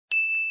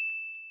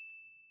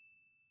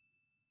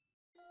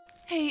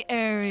Hey,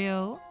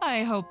 Ariel,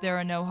 I hope there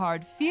are no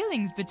hard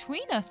feelings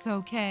between us,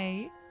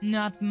 okay?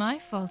 Not my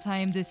fault I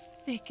am this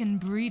thick and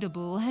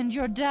breedable, and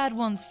your dad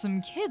wants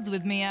some kids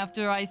with me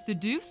after I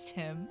seduced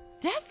him.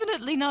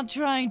 Definitely not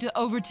trying to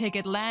overtake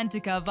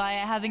Atlantica via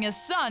having a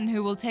son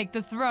who will take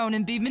the throne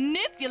and be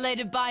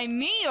manipulated by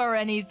me or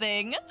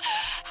anything.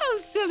 How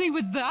silly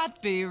would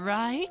that be,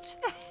 right?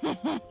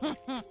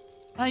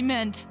 I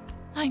meant,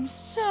 I'm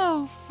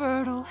so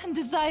fertile and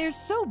desire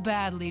so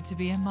badly to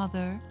be a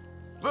mother.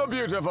 The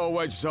beautiful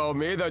witch told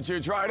me that you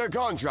tried a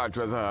contract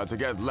with her to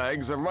get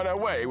legs and run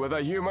away with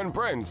a human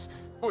prince.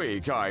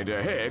 We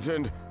kinda hit,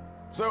 and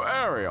so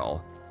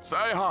Ariel,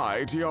 say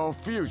hi to your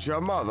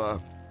future mother.